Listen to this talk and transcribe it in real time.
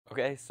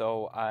Okay,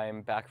 so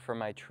I'm back from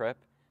my trip.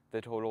 The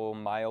total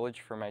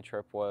mileage for my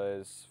trip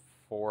was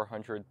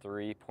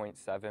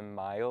 403.7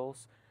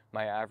 miles.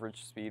 My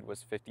average speed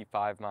was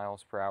 55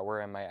 miles per hour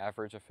and my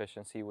average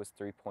efficiency was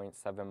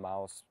 3.7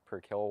 miles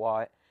per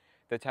kilowatt.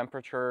 The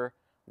temperature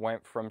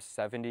went from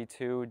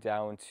 72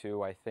 down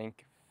to I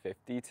think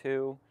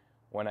 52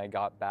 when I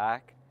got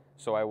back.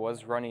 So I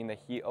was running the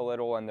heat a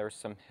little and there's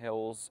some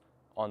hills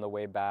on the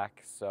way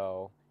back,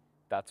 so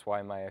that's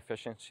why my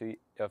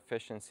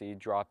efficiency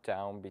dropped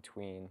down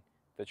between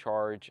the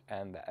charge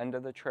and the end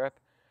of the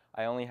trip.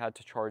 I only had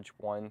to charge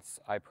once.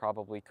 I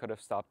probably could have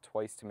stopped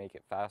twice to make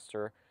it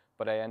faster,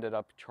 but I ended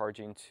up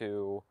charging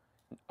to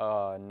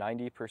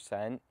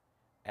 90%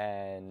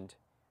 and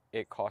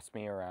it cost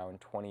me around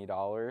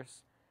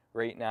 $20.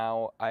 Right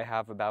now, I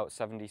have about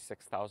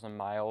 76,000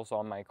 miles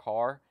on my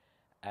car,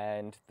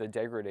 and the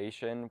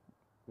degradation,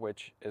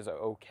 which is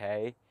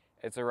okay,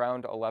 it's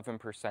around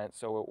 11%,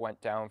 so it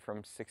went down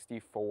from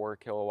 64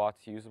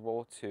 kilowatts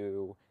usable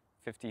to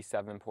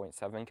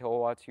 57.7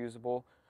 kilowatts usable,